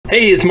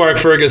Hey, it's Mark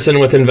Ferguson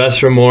with Invest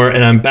for More,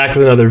 and I'm back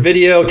with another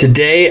video.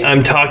 Today,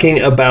 I'm talking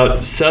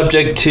about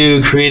subject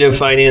to creative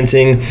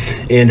financing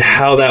and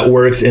how that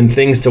works and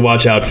things to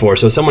watch out for.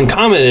 So someone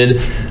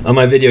commented on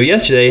my video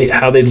yesterday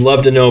how they'd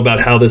love to know about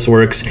how this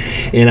works,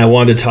 and I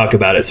wanted to talk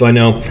about it. So I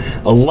know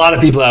a lot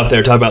of people out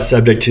there talk about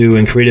subject to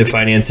and creative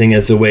financing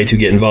as a way to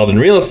get involved in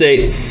real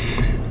estate.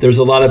 There's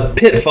a lot of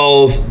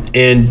pitfalls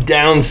and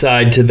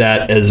downside to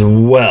that as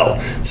well.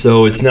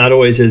 So it's not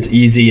always as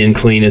easy and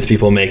clean as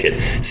people make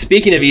it.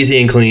 Speaking of easy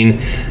and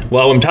clean,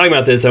 while I'm talking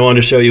about this, I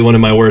wanted to show you one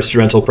of my worst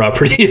rental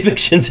property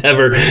evictions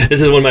ever.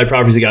 This is one of my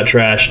properties that got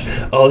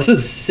trashed. Oh, this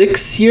is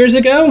 6 years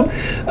ago?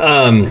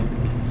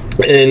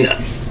 And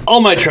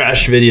all my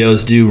trash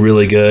videos do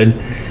really good,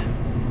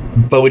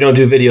 but we don't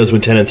do videos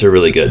when tenants are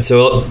really good.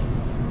 So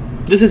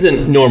this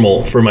isn't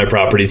normal for my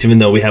properties, even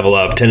though we have a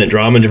lot of tenant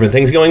drama and different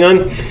things going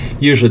on.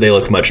 Usually they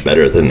look much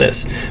better than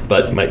this,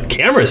 but my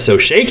camera is so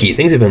shaky.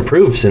 Things have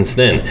improved since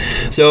then.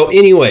 So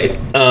anyway,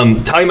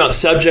 talking about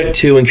subject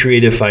to and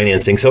creative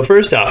financing. So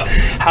first off,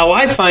 how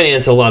I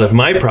finance a lot of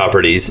my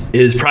properties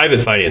is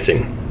private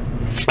financing.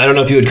 I don't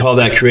know if you would call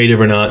that creative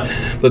or not,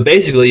 but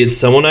basically it's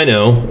someone I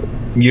know,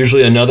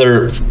 usually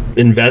another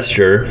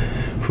investor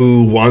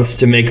who wants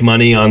to make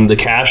money on the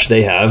cash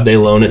they have. They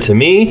loan it to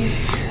me.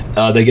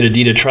 They get a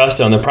deed of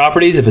trust on the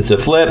properties. If it's a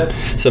flip,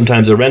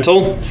 sometimes a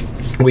rental,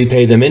 we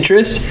pay them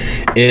interest.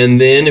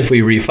 And then if we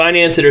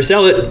refinance it or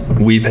sell it,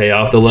 we pay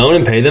off the loan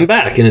and pay them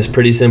back. And it's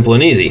pretty simple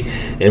and easy.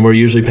 And we're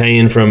usually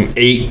paying from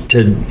 8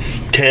 to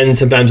 10,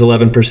 sometimes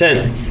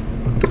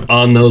 11%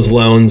 on those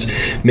loans,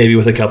 maybe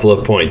with a couple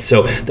of points.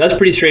 So that's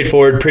pretty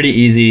straightforward, pretty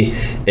easy,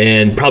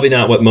 and probably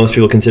not what most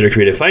people consider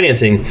creative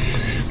financing.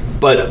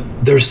 But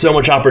there's so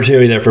much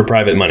opportunity there for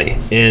private money.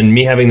 And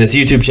me having this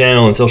YouTube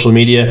channel and social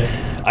media,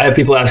 I have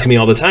people asking me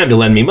all the time to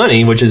lend me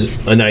money, which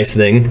is a nice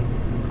thing.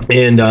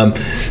 And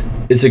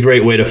it's a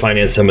great way to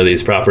finance some of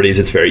these properties.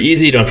 It's very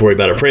easy. You don't have to worry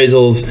about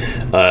appraisals,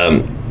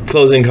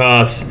 closing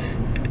costs,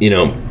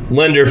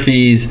 lender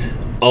fees,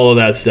 all of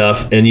that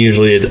stuff. And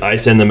usually I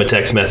send them a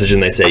text message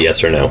and they say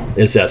yes or no.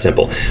 It's that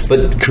simple.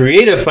 But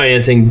creative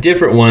financing,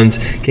 different ones,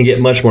 can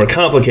get much more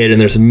complicated, and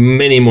there's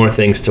many more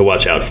things to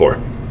watch out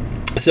for.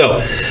 So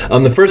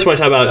the first one I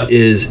talk about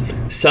is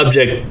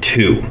subject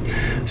to.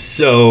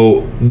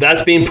 So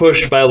that's being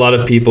pushed by a lot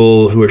of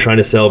people who are trying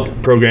to sell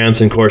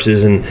programs and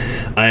courses, and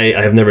I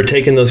have never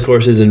taken those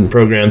courses and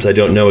programs. I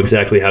don't know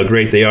exactly how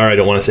great they are. I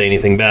don't want to say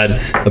anything bad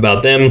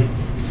about them.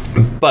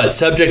 But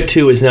subject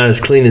to is not as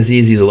clean as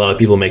easy as a lot of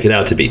people make it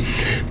out to be.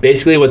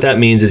 Basically what that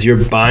means is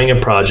you're buying a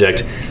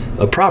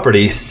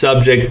property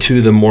subject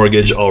to the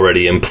mortgage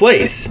already in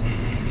place.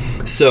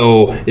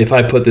 So if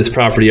I put this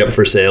property up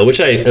for sale, which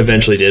I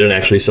eventually did and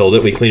actually sold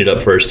it, we cleaned it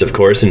up first, of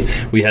course, and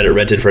we had it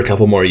rented for a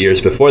couple more years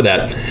before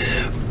that.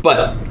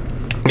 But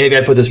maybe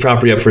I put this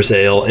property up for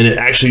sale and it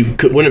actually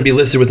wouldn't be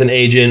listed with an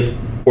agent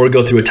or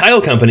go through a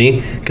title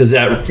company, because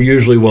that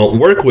usually won't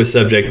work with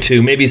subject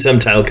to. Maybe some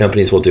title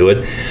companies will do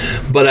it,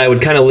 but I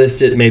would kind of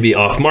list it maybe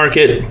off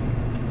market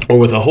or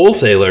with a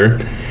wholesaler,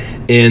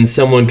 and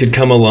someone could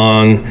come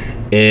along,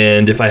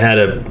 and if I had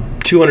a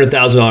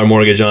 $200,000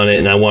 mortgage on it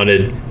and I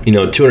wanted,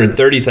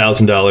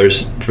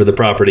 $230,000 for the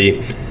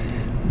property,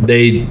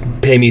 they'd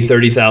pay me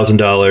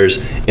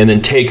 $30,000 and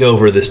then take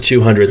over this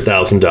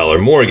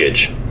 $200,000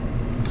 mortgage.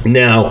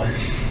 Now,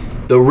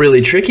 the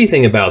really tricky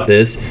thing about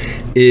this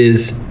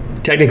is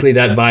technically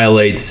that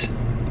violates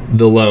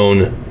the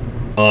loan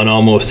on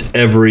almost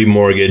every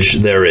mortgage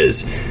there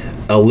is.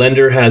 A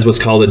lender has what's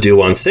called a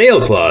due on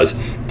sale clause,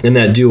 and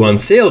that due on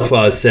sale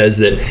clause says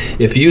that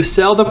if you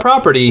sell the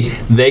property,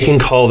 they can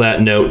call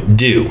that note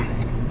due.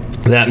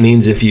 That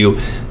means if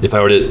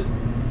I were to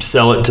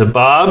sell it to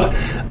Bob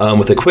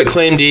with a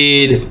quitclaim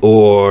deed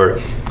or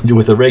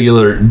with a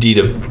regular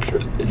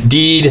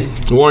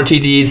warranty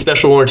deed,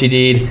 special warranty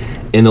deed,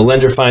 and the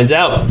lender finds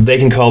out, they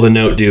can call the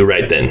note due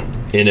right then.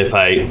 And if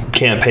I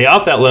can't pay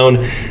off that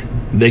loan,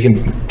 they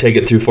can take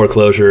it through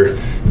foreclosure,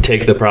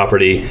 take the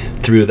property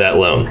through that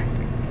loan.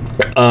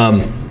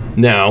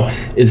 Now,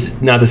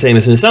 it's not the same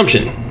as an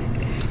assumption.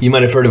 You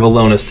might have heard of a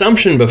loan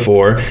assumption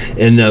before,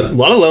 and a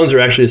lot of loans are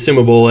actually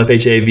assumable.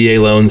 FHA,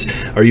 VA loans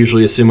are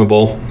usually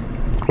assumable.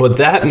 What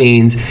that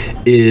means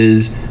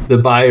is the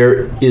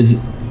buyer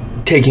is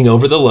taking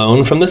over the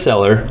loan from the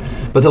seller,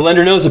 but the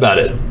lender knows about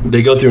it.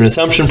 They go through an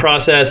assumption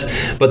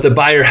process, but the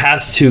buyer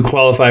has to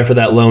qualify for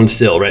that loan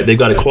still, right? They've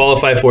got to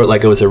qualify for it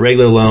like it was a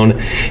regular loan.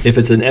 If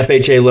it's an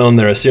FHA loan,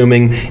 they're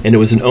assuming, and it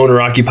was an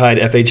owner-occupied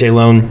FHA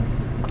loan,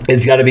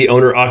 it's got to be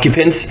owner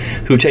occupants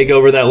who take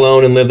over that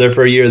loan and live there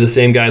for a year, the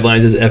same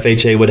guidelines as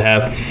FHA would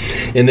have.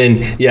 And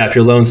then, yeah, if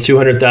your loan's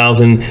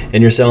 $200,000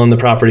 and you're selling the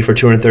property for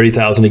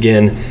 $230,000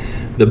 again,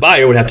 the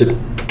buyer would have to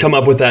come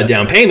up with that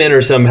down payment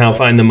or somehow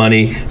find the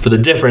money for the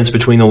difference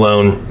between the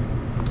loan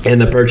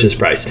and the purchase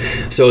price.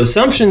 So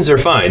assumptions are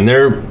fine.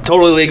 They're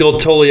totally legal,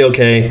 totally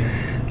okay,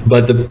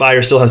 but the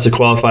buyer still has to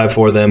qualify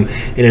for them.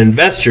 An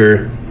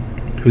investor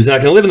who's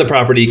not going to live in the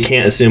property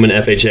can't assume an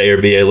FHA or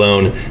VA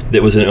loan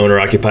that was an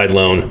owner-occupied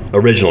loan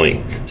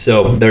originally.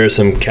 So there are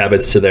some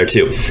caveats to there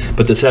too.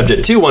 But the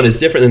subject to one is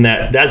different than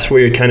that. That's where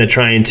you're kind of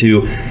trying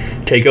to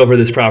take over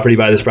this property,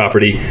 buy this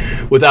property,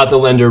 without the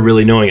lender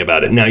really knowing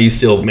about it. Now, you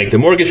still make the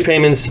mortgage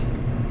payments,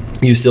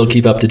 you still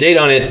keep up to date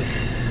on it,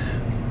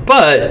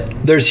 but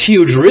there's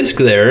huge risk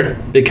there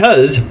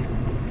because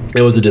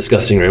it was a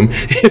disgusting room.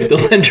 If the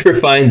lender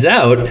finds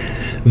out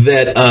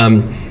that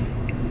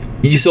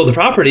you sold the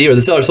property or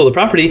the seller sold the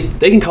property,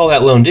 they can call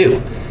that loan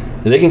due.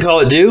 They can call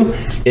it due,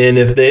 and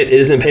if it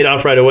isn't paid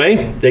off right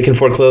away, they can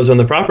foreclose on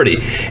the property.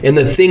 And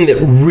the thing that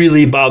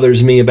really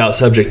bothers me about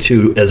subject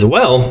to as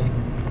well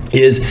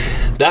is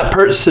that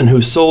person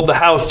who sold the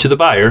house to the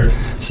buyer.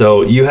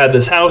 So you had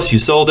this house, you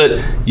sold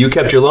it, you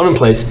kept your loan in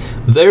place,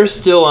 they're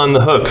still on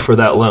the hook for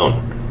that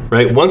loan.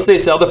 Right? Once they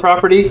sell the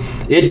property,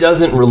 it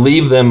doesn't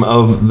relieve them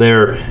of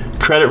their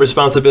credit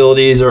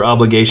responsibilities or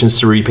obligations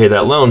to repay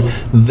that loan.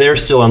 They're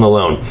still on the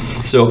loan.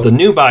 So if the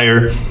new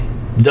buyer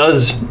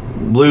does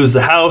lose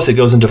the house, it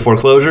goes into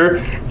foreclosure,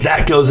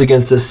 that goes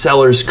against the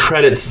seller's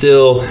credit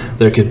still.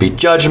 There could be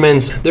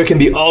judgments. There can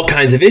be all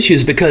kinds of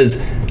issues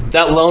because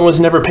that loan was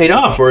never paid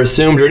off or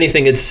assumed or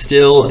anything. It's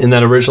still in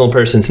that original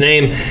person's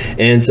name.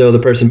 And so the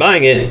person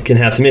buying it can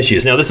have some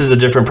issues. Now, this is a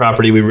different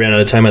property. We ran out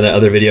of time on that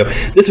other video.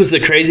 This was the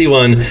crazy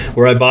one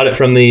where I bought it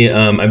from the,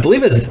 I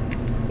believe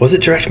was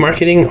it direct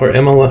marketing or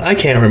MLS? I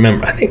can't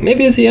remember. I think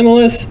maybe it's the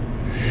MLS.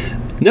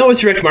 No, it's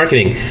direct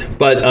marketing.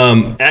 But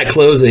at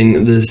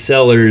closing, the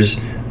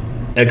seller's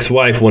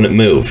ex-wife wouldn't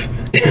move.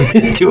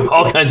 Through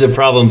all kinds of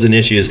problems and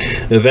issues.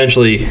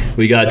 Eventually,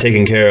 we got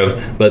taken care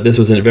of, but this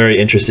was a very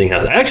interesting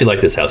house. I actually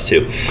like this house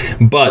too.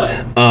 But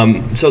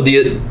so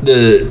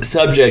the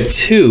subject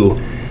to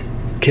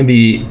can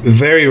be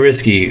very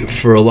risky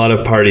for a lot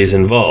of parties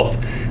involved.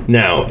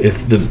 Now,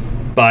 if the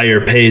buyer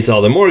pays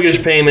all the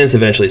mortgage payments,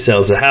 eventually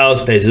sells the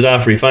house, pays it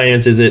off,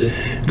 refinances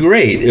it,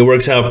 great. It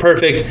works out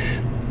perfect.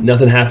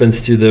 Nothing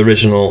happens to the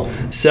original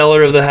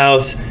seller of the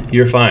house,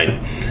 you're fine.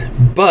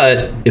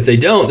 But if they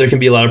don't, there can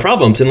be a lot of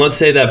problems. And let's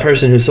say that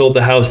person who sold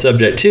the house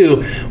subject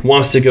to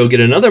wants to go get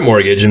another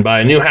mortgage and buy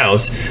a new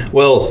house.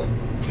 Well,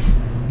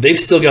 they've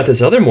still got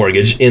this other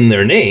mortgage in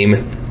their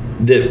name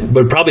that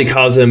would probably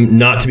cause them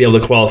not to be able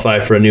to qualify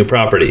for a new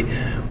property.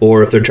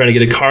 Or if they're trying to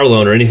get a car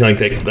loan or anything like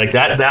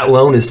that, that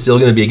loan is still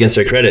going to be against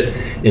their credit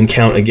and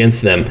count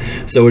against them.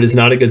 So it is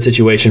not a good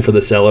situation for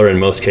the seller in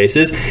most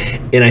cases.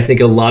 And I think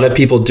a lot of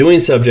people doing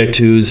subject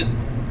tos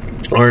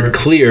aren't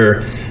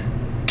clear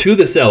to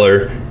the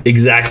seller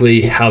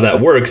exactly how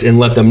that works and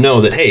let them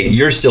know that, hey,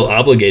 you're still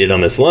obligated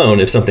on this loan.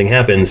 If something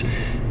happens,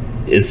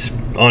 it's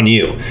on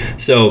you.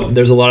 So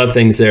there's a lot of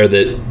things there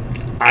that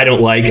I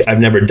don't like. I've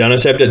never done a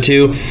subject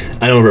to.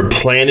 I don't ever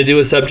plan to do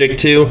a subject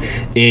to,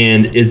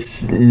 and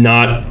it's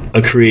not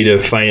a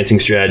creative financing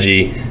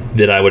strategy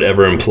that I would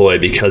ever employ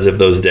because of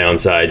those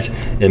downsides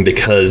and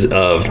because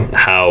of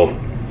how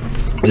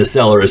the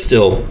seller is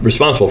still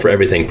responsible for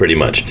everything pretty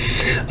much.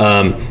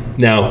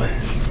 Now,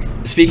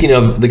 speaking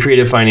of the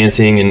creative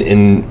financing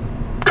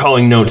and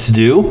calling notes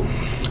due,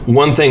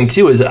 one thing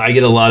too is that I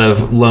get a lot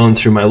of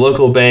loans through my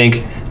local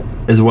bank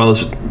as well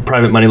as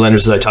private money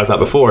lenders, as I talked about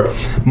before.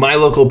 My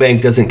local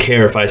bank doesn't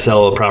care if I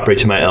sell a property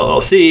to my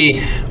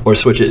LLC or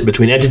switch it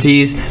between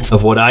entities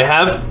of what I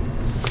have,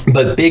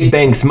 but big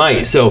banks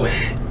might. So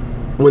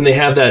when they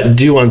have that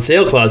due on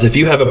sale clause, if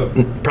you have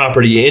a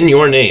property in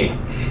your name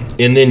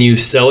and then you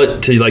sell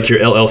it to like your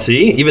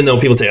LLC, even though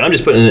people say, I'm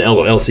just putting in an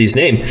LLC's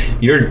name,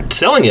 you're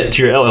selling it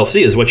to your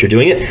LLC is what you're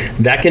doing it.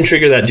 That can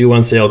trigger that due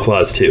on sale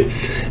clause too.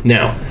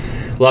 Now,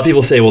 a lot of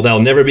people say, well,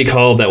 that'll never be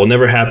called. That will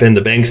never happen.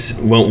 The banks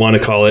won't want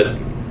to call it.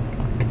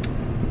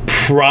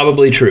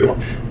 Probably true.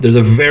 There's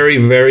a very,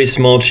 very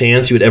small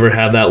chance you would ever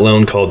have that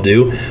loan called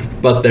due,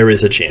 but there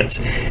is a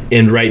chance.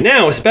 And right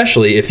now,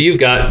 especially if you've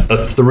got a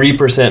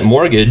 3%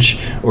 mortgage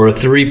or a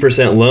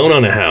 3% loan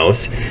on a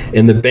house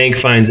and the bank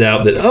finds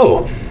out that,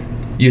 oh,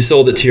 you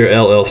sold it to your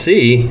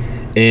LLC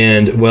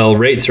and, well,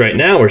 rates right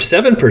now are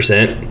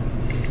 7%,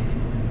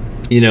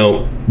 you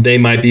know, they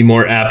might be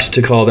more apt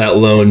to call that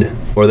loan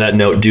or that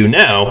note due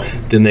now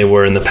than they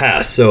were in the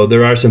past. So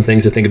there are some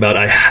things to think about.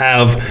 I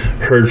have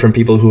heard from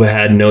people who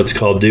had notes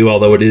called due,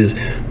 although it is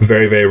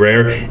very, very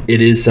rare.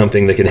 It is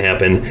something that can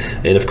happen.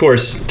 And of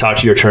course, talk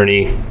to your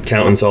attorney,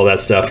 accountants, all that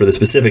stuff for the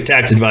specific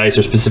tax advice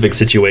or specific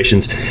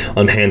situations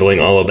on handling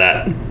all of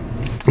that.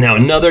 Now,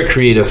 another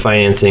creative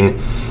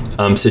financing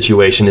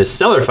situation is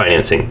seller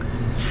financing.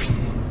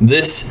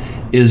 This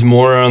is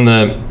more on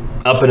the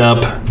up and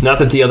up. Not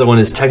that the other one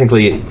is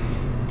technically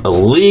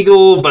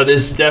illegal, but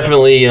it's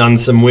definitely on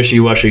some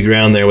wishy-washy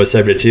ground there with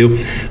subject to.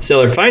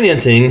 Seller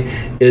financing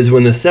is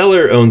when the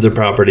seller owns a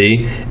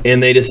property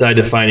and they decide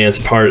to finance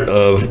part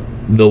of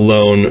the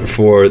loan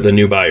for the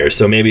new buyer.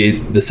 So maybe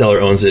the seller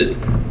owns it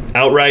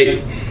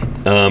outright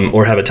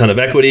or have a ton of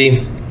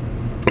equity,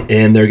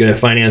 and they're going to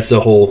finance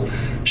the whole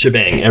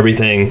shebang,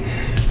 everything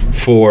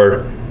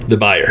for the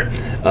buyer.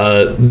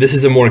 This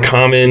is a more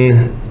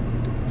common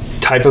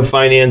type of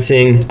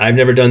financing. I've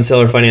never done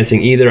seller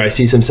financing either. I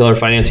see some seller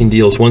financing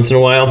deals once in a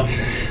while.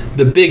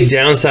 the big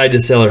downside to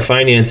seller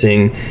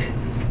financing,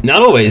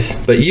 not always,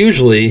 but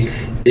usually,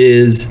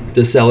 is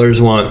the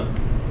sellers want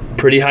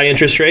pretty high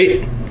interest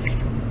rate,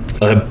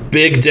 a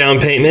big down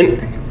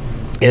payment,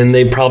 and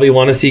they probably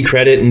want to see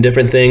credit and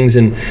different things,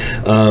 and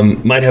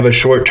might have a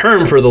short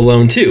term for the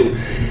loan too.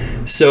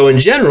 So in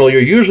general,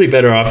 you're usually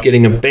better off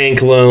getting a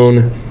bank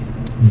loan,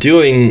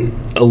 doing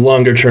a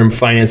longer term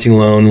financing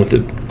loan with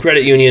the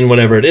credit union,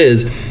 whatever it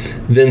is,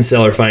 than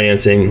seller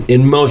financing.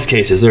 In most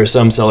cases, there are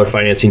some seller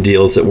financing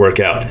deals that work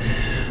out.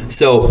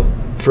 So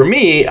for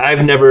me,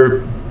 I've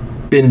never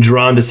been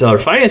drawn to seller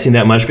financing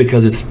that much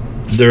because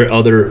there are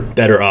other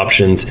better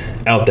options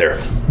out there.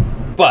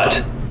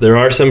 But there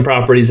are some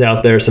properties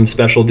out there, some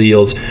special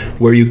deals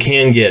where you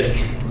can get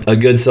a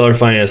good seller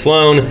finance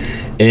loan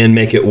and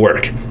make it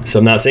work. So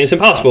I'm not saying it's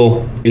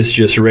impossible, it's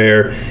just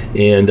rare,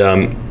 and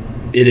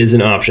it is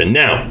an option.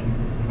 Now,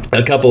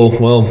 probably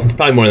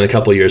more than a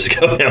couple years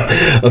ago now,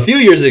 a few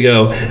years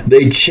ago,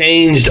 they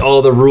changed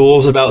all the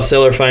rules about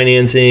seller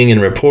financing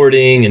and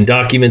reporting and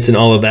documents and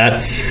all of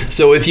that.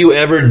 So if you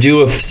ever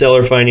do a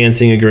seller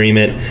financing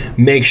agreement,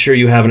 make sure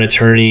you have an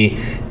attorney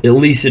at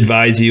least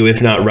advise you,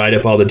 if not write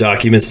up all the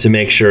documents to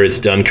make sure it's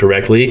done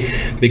correctly,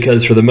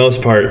 because for the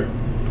most part,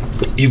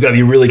 you've got to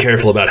be really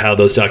careful about how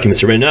those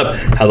documents are written up,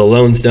 how the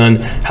loan's done,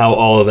 how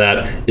all of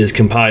that is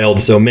compiled.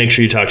 So make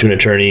sure you talk to an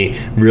attorney,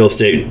 real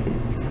estate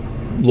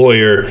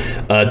lawyer,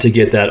 to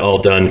get that all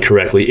done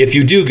correctly if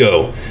you do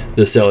go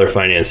the seller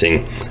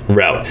financing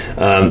route.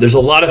 There's a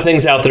lot of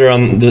things out there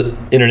on the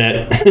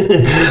internet,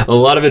 a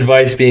lot of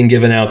advice being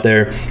given out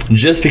there.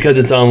 Just because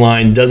it's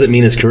online doesn't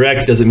mean it's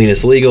correct, doesn't mean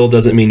it's legal,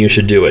 doesn't mean you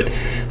should do it.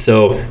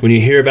 So when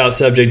you hear about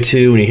subject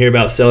to, when you hear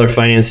about seller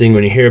financing,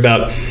 when you hear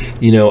about,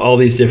 all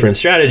these different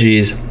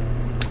strategies,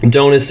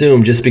 don't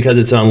assume just because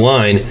it's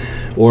online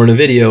or in a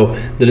video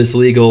that it's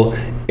legal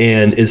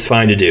and is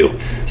fine to do.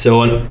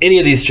 So on any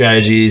of these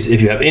strategies,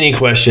 if you have any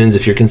questions,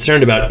 if you're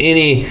concerned about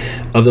any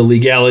of the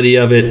legality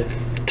of it,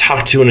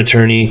 talk to an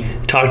attorney,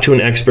 talk to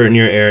an expert in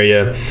your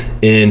area,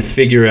 and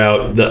figure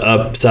out the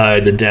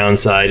upside, the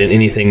downside, and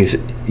any things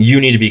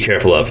you need to be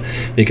careful of.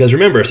 Because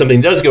remember, if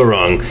something does go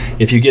wrong,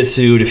 if you get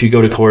sued, if you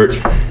go to court,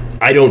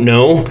 I don't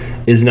know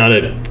is not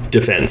a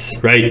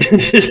defense, right?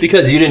 Just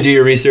because you didn't do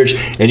your research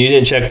and you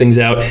didn't check things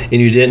out and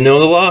you didn't know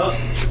the law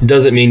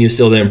doesn't mean you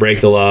still didn't break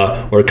the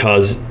law or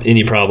cause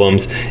any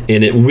problems,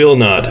 and it will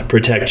not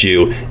protect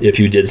you if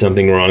you did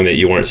something wrong that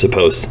you weren't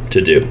supposed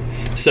to do.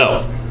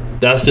 So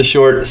that's the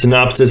short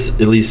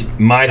synopsis, at least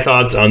my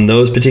thoughts on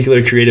those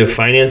particular creative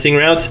financing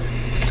routes.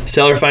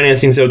 Seller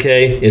financing is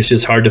okay. It's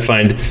just hard to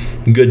find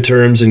good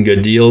terms and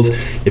good deals.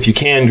 If you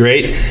can,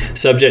 great.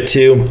 Subject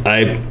to,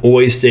 I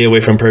always stay away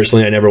from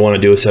personally. I never want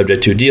to do a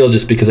subject to deal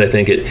just because I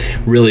think it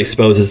really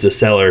exposes the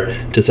seller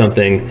to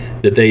something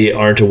that they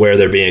aren't aware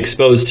they're being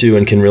exposed to,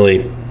 and can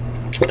really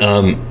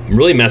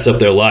mess up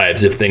their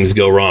lives if things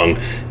go wrong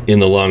in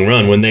the long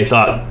run when they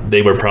thought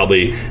they were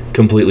probably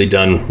completely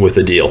done with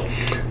the deal.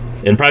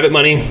 And private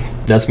money,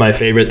 that's my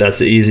favorite, that's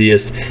the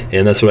easiest,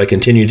 and that's what I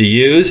continue to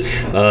use,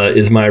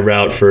 is my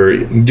route for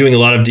doing a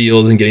lot of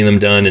deals and getting them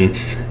done,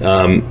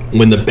 and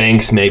when the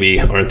banks maybe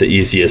aren't the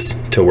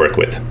easiest to work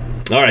with.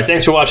 All right,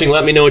 thanks for watching.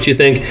 Let me know what you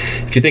think.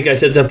 If you think I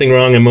said something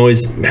wrong, I'm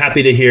always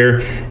happy to hear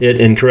it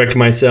and correct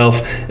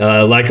myself.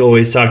 Like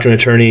always, talk to an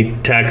attorney,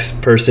 tax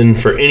person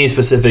for any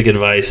specific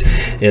advice,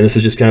 and this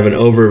is just kind of an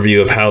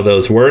overview of how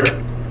those work.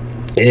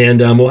 And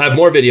we'll have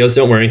more videos,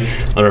 don't worry,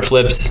 on our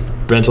flips,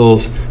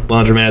 rentals,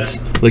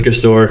 laundromats, liquor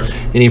store,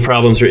 any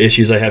problems or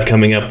issues I have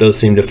coming up. Those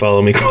seem to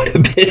follow me quite a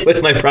bit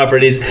with my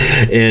properties,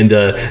 and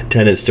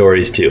tenant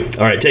stories too.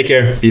 All right, take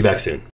care. Be back soon.